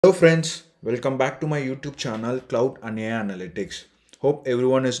Hello friends, welcome back to my YouTube channel Cloud and AI Analytics. Hope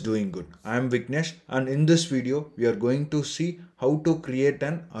everyone is doing good. I am Vignesh and in this video we are going to see how to create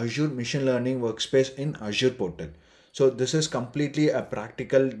an Azure machine learning workspace in Azure portal. So this is completely a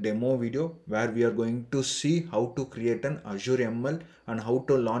practical demo video where we are going to see how to create an Azure ML and how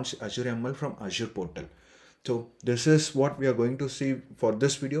to launch Azure ML from Azure portal. So this is what we are going to see for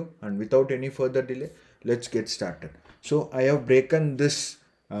this video, and without any further delay, let's get started. So I have broken this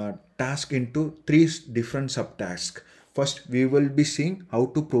task into three different subtasks. First, we will be seeing how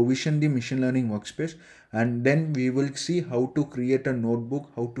to provision the machine learning workspace, and then we will see how to create a notebook,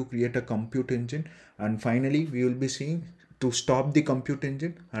 how to create a compute engine, and finally we will be seeing to stop the compute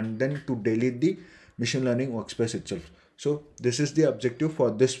engine and then to delete the machine learning workspace itself. So this is the objective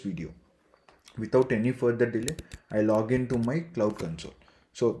for this video. Without any further delay, I log into my cloud console.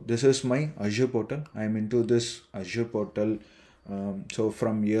 So this is my Azure portal. I am into this Azure portal. So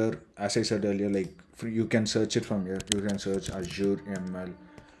from here, as I said earlier, like you can search it from here. You can search Azure ML.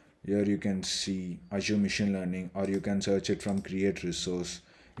 Here you can see Azure machine learning, or you can search it from create resource.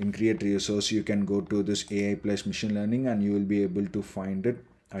 In create resource, you can go to this AI plus machine learning and you will be able to find it,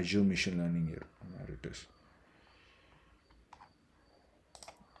 Azure machine learning here. There it is.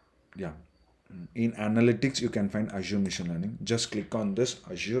 Yeah. In analytics, you can find Azure machine learning. Just click on this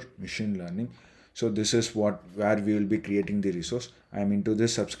Azure machine learning. So this is where we will be creating the resource. I am into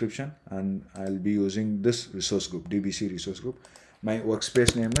this subscription and I'll be using this resource group, DBC resource group. My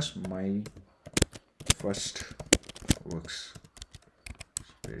workspace name is my first workspace.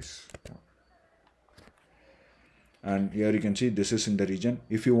 And here you can see this is in the region.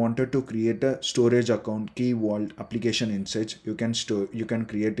 If you wanted to create a storage account, key vault, application insights, you can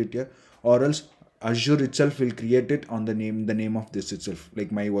create it here, or else Azure itself will create it on the name of this itself,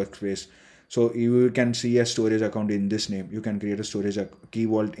 like my workspace. So you can see a storage account in this name. You can create a storage key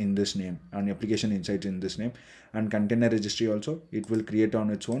vault in this name and application insights in this name, and container registry also it will create on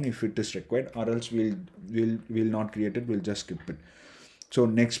its own if it is required, or else we'll not create it. We'll just skip it. So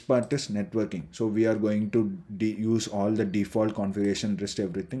next part is networking. So we are going to use all the default configuration, rest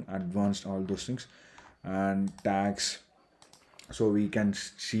everything, advanced, all those things, and tags. So we can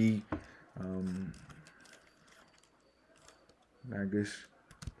see tag is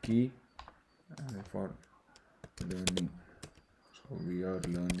key for learning. So we are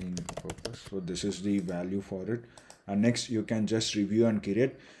learning purpose. So this is the value for it. And next you can just review and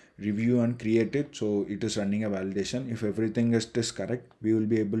create it. So it is running a validation. If everything is correct, we will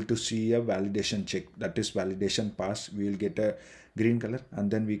be able to see a validation check, that is validation pass. We will get a green color, and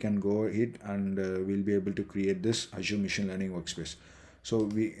then we can go ahead and we'll be able to create this Azure machine learning workspace. So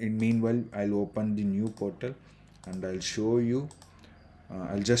meanwhile I'll open the new portal and I'll show you.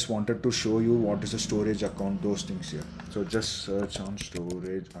 I'll just wanted to show you what is a storage account, those things here. So just search on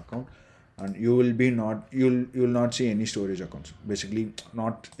storage account, and you will not see any storage accounts, basically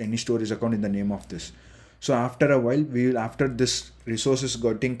not any storage account in the name of this. So after a while, after this resource is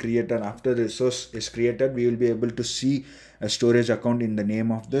getting created, after the resource is created, we will be able to see a storage account in the name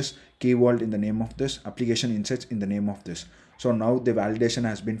of this, key vault in the name of this, application insights in the name of this. So now the validation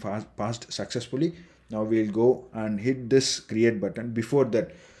has been passed successfully. Now we'll go and hit this create button. Before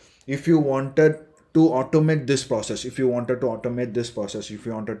that, if you wanted to automate this process, if you wanted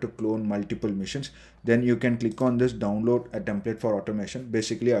to clone multiple machines, then you can click on this download a template for automation.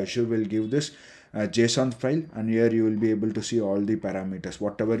 Basically Azure will give this JSON file, and here you will be able to see all the parameters,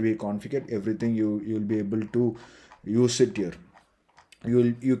 whatever we configured, everything you will be able to use it here.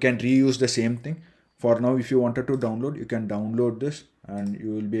 You can reuse the same thing. For now, if you wanted to download, you can download this and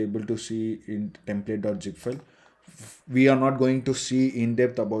you will be able to see in template.zip file. We are not going to see in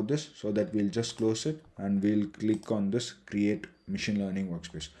depth about this, so that we'll just close it and we'll click on this create machine learning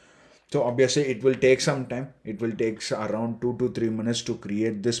workspace. So obviously it will take some time. It will take around 2 to 3 minutes to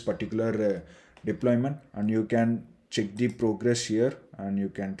create this particular deployment, and you can check the progress here and you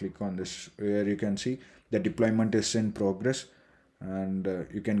can click on this where you can see the deployment is in progress, and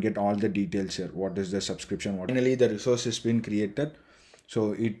you can get all the details here. What is the subscription? Finally, the resource has been created.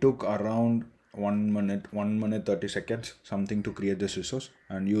 So it took around 1 minute 30 seconds something to create this resource,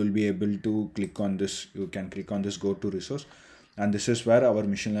 and you will be able to click on this. You can click on this go to resource, and this is where our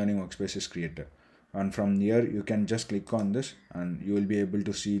machine learning workspace is created. And from here you can just click on this and you will be able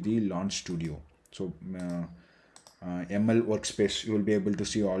to see the launch studio. So ML workspace, you will be able to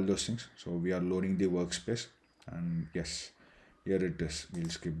see all those things. So we are loading the workspace, and yes, here it is. We'll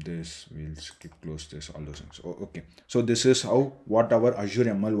skip this, close this, all those things. Oh, okay, so this is what our Azure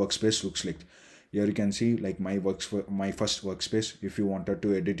ML workspace looks like. Here you can see like my first workspace. If you wanted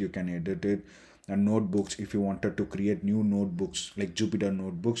to edit, you can edit it. And notebooks, if you wanted to create new notebooks like Jupyter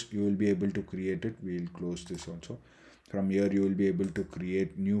notebooks, you will be able to create it. We'll close this also. From here you will be able to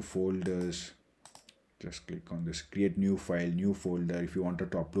create new folders. Just click on this, create new file, new folder. If you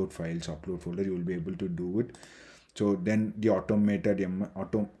wanted to upload files, upload folder, you will be able to do it. So then the automated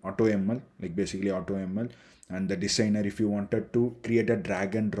auto ML, like basically auto ML, and the designer, if you wanted to create a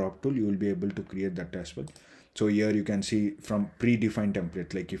drag and drop tool, you will be able to create that as well. So here you can see from predefined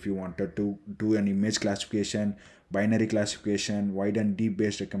template, like if you wanted to do an image classification, binary classification, wide and deep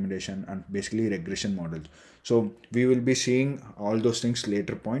based recommendation, and basically regression models. So we will be seeing all those things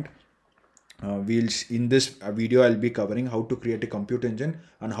later point. In this video I'll be covering how to create a compute engine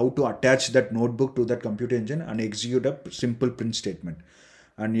and how to attach that notebook to that compute engine and execute a simple print statement.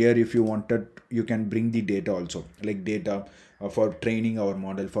 And here if you wanted, you can bring the data also, like data for training our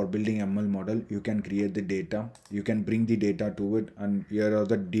model, for building ML model, you can create the data, you can bring the data to it. And here are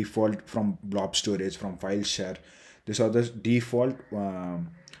the default from blob storage, from file share. These are the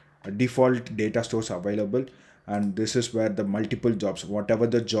default data stores available. And this is where the multiple jobs, whatever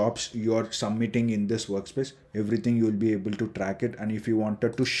the jobs you are submitting in this workspace, everything you will be able to track it. And if you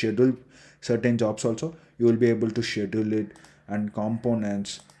wanted to schedule certain jobs also, you will be able to schedule it. And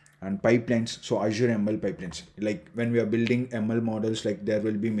components and pipelines, so Azure ML pipelines, like when we are building ML models, like there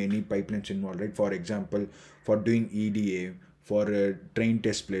will be many pipelines involved, right? For example, for doing EDA, for train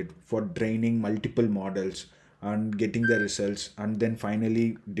test plate, for training multiple models and getting the results, and then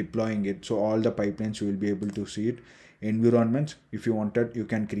finally deploying it. So all the pipelines you will be able to see it. Environments, if you wanted, you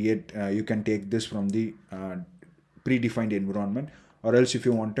can create, you can take this from the predefined environment, or else if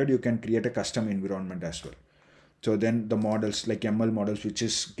you wanted, you can create a custom environment as well. So then the models, like ML models,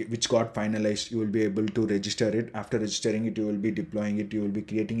 which got finalized, you will be able to register it. After registering it, you will be deploying it, you will be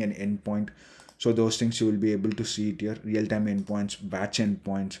creating an endpoint. So those things you will be able to see it here, real-time endpoints, batch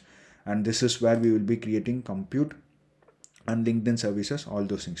endpoints. And this is where we will be creating compute and LinkedIn services, all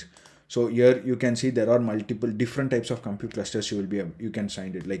those things. So here you can see there are multiple different types of compute clusters you can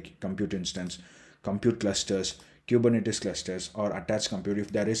find it, like compute instance, compute clusters, Kubernetes clusters, or attached compute.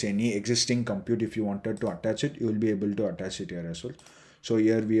 If there is any existing compute, if you wanted to attach it, you will be able to attach it here as well. So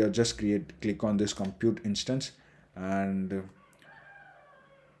here we are just click on this compute instance, and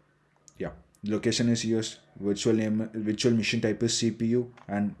yeah, location is used, virtual machine type is CPU.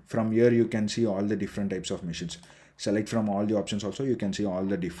 And from here you can see all the different types of machines. Select from all the options also, you can see all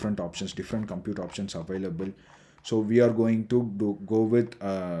the different options, different compute options available. So we are going to go with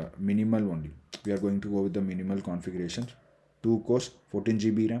minimal only. We are going to go with the minimal configurations. 2 cores, 14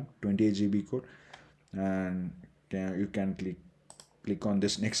 GB RAM, 28 GB code. And you can click on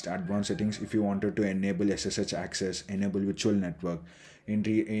this next advanced settings. If you wanted to enable SSH access, enable virtual network,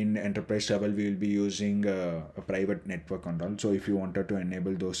 in enterprise level we will be using a private network and all. So if you wanted to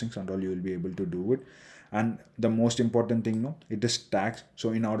enable those things and all, you will be able to do it. And the most important thing, no, it is tags.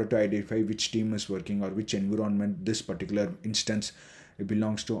 So in order to identify which team is working or which environment this particular instance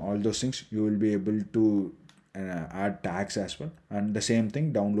belongs to, all those things, you will be able to add tags as well. And the same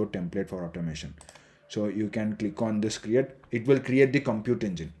thing, download template for automation. So you can click on this create, it will create the compute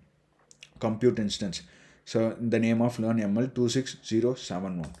engine, compute instance. So the name of learn ML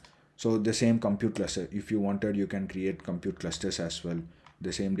 26071. So the same compute cluster, if you wanted, you can create compute clusters as well.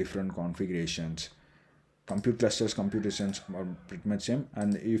 The same different configurations. Compute clusters, compute instance are pretty much same.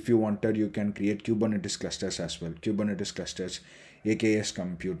 And if you wanted, you can create Kubernetes clusters as well. Kubernetes clusters, AKS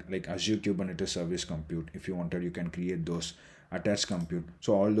compute, like Azure Kubernetes Service Compute. If you wanted, you can create those. Attached compute.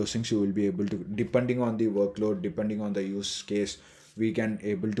 So all those things you will be able to, depending on the workload, depending on the use case, we can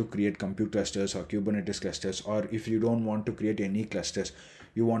able to create compute clusters or Kubernetes clusters. Or if you don't want to create any clusters,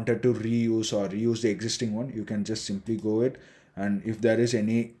 you wanted to reuse the existing one, you can just simply go it. And if there is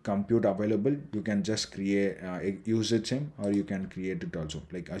any compute available, you can just create use it same, or you can create it also,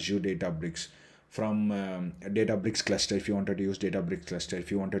 like Azure Databricks. From Databricks cluster, if you wanted to use Databricks cluster,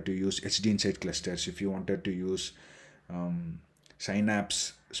 if you wanted to use HD Insight clusters, if you wanted to use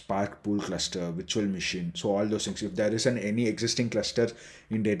Synapse Spark Pool cluster, virtual machine. So all those things, if there is any existing cluster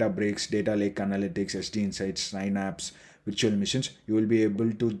in Databricks, Data Lake Analytics, SD Insights, Synapse, virtual machines, you will be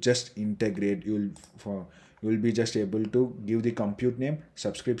able to just integrate. You will be just able to give the compute name,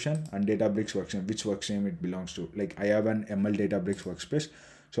 subscription, and Databricks workstream, which workstream it belongs to. Like I have an ML Databricks workspace,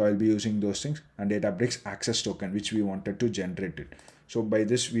 so I'll be using those things, and Databricks access token, which we wanted to generate it. So by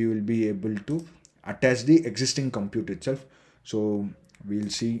this we will be able to attach the existing compute itself. So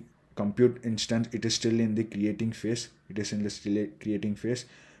we'll see compute instance, it is still in the creating phase. It is in the still creating phase.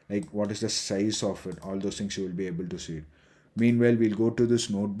 Like what is the size of it, all those things you will be able to see it. Meanwhile, we'll go to this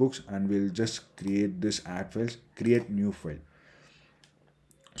notebooks and we'll just create this add files, create new file.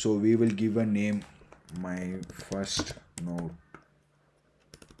 So we will give a name, my first note,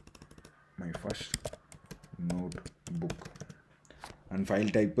 my first notebook, and file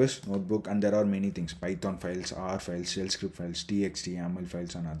type is notebook, and there are many things: Python files, R files, shell script files, txt, YAML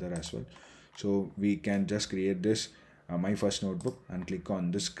files, and other as well. So we can just create this my first notebook and click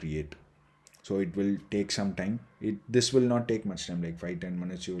on this create. So it will take some time. This will not take much time, like 5-10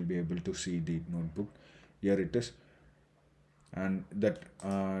 minutes. You will be able to see the notebook. Here it is. And that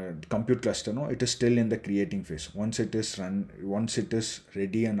compute cluster, no, it is still in the creating phase. Once it is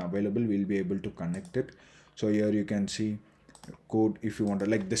ready and available, we'll be able to connect it. So here you can see code. If you want to,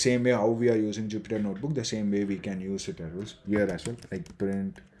 like the same way how we are using Jupyter Notebook, the same way we can use it here as well, like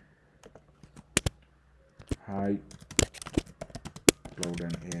print hi cloud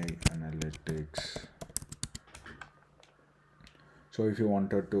and AI analytics. So if you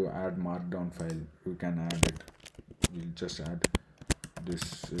wanted to add markdown file, you can add it. We'll just add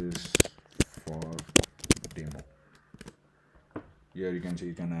this is for demo. Here you can see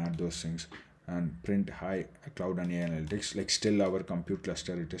you can add those things, and print hi cloud and AI analytics. Like still our compute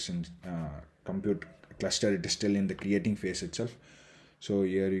cluster, it is in it is still in the creating phase itself. So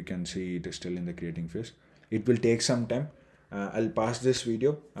here you can see it is still in the creating phase. It will take some time. I'll pause this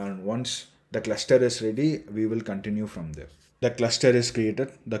video, and once the cluster is ready, we will continue from there. The cluster is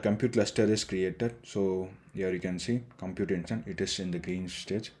created, the compute cluster is created. So here you can see compute instance, it is in the green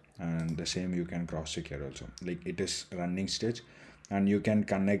stage, and the same you can cross check here also, like it is running stage. And you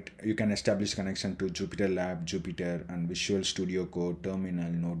can establish connection to Jupyter Lab, Jupyter, and Visual Studio Code,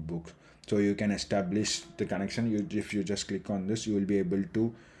 Terminal, Notebook. So you can establish the connection. If you just click on this, you will be able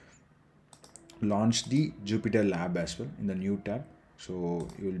to launch the Jupyter Lab as well in the new tab. So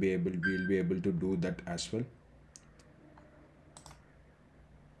we'll be able to do that as well.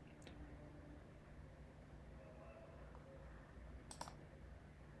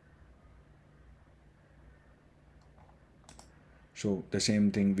 So the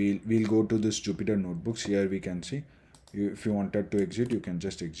same thing, we'll go to this Jupyter Notebooks. Here we can see, if you wanted to exit, you can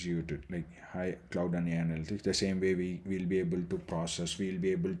just execute it, like hi cloud and AI analytics. The same way we will be able to process, we'll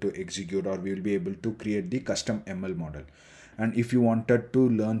be able to execute, or we will be able to create the custom ML model. And if you wanted to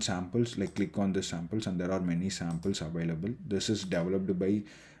learn samples, like click on the samples, and there are many samples available. This is developed by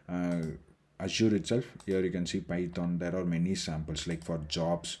Azure itself. Here you can see Python. There are many samples, like for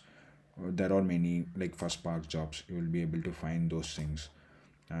jobs, there are many, like for Spark jobs, you will be able to find those things.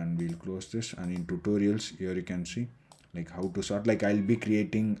 And we'll close this. And in tutorials, here you can see like how to sort. Like I'll be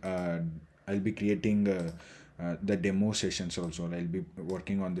creating the demo sessions also. I'll be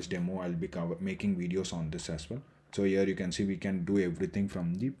working on this demo. I'll be making videos on this as well. So here you can see we can do everything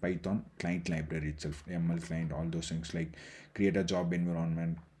from the Python client library itself, ML client, all those things, like create a job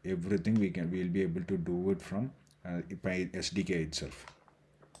environment, everything we'll be able to do it from by SDK itself.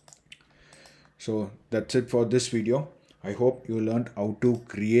 So that's it for this video. I hope you learned how to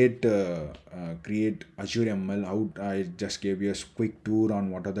create Azure ML. How I just gave you a quick tour on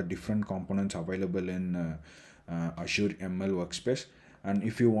what are the different components available in Azure ML Workspace. And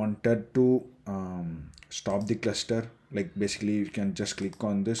if you wanted to stop the cluster, like basically you can just click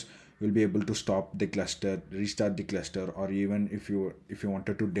on this. You'll be able to stop the cluster, restart the cluster, or even if you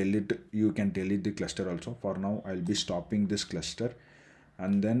wanted to delete, you can delete the cluster also. For now, I'll be stopping this cluster.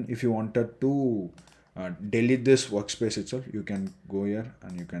 And then if you wanted to delete this workspace itself, you can go here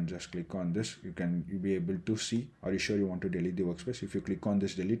and you can just click on this. You'll be able to see, are you sure you want to delete the workspace? If you click on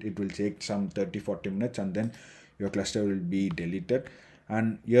this delete, it will take some 30-40 minutes, and then your cluster will be deleted.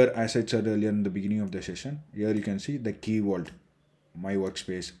 And here, as I said earlier in the beginning of the session, here you can see the key vault, my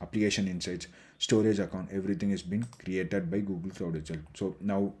workspace, application insights, storage account, everything is been created by Google Cloud itself. So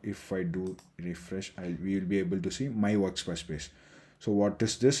now if I do refresh, we will be able to see my workspace. So what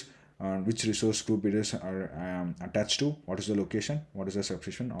is this? Which resource group it is attached to? What is the location? What is the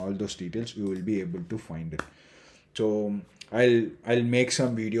subscription? All those details you will be able to find it. So I'll make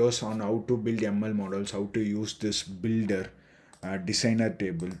some videos on how to build ML models, how to use this builder designer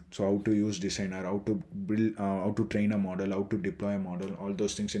table. So how to use designer, how to build, how to train a model, how to deploy a model, all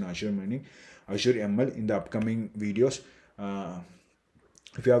those things in Azure ML in the upcoming videos.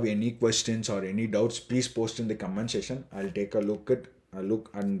 If you have any questions or any doubts, please post in the comment section. I'll take a look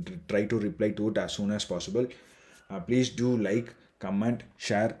and try to reply to it as soon as possible. Please do like, comment,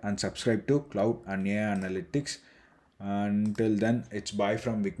 share, and subscribe to Cloud and AI Analytics. Until then, it's bye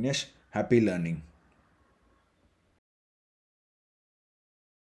from Vignesh. Happy learning.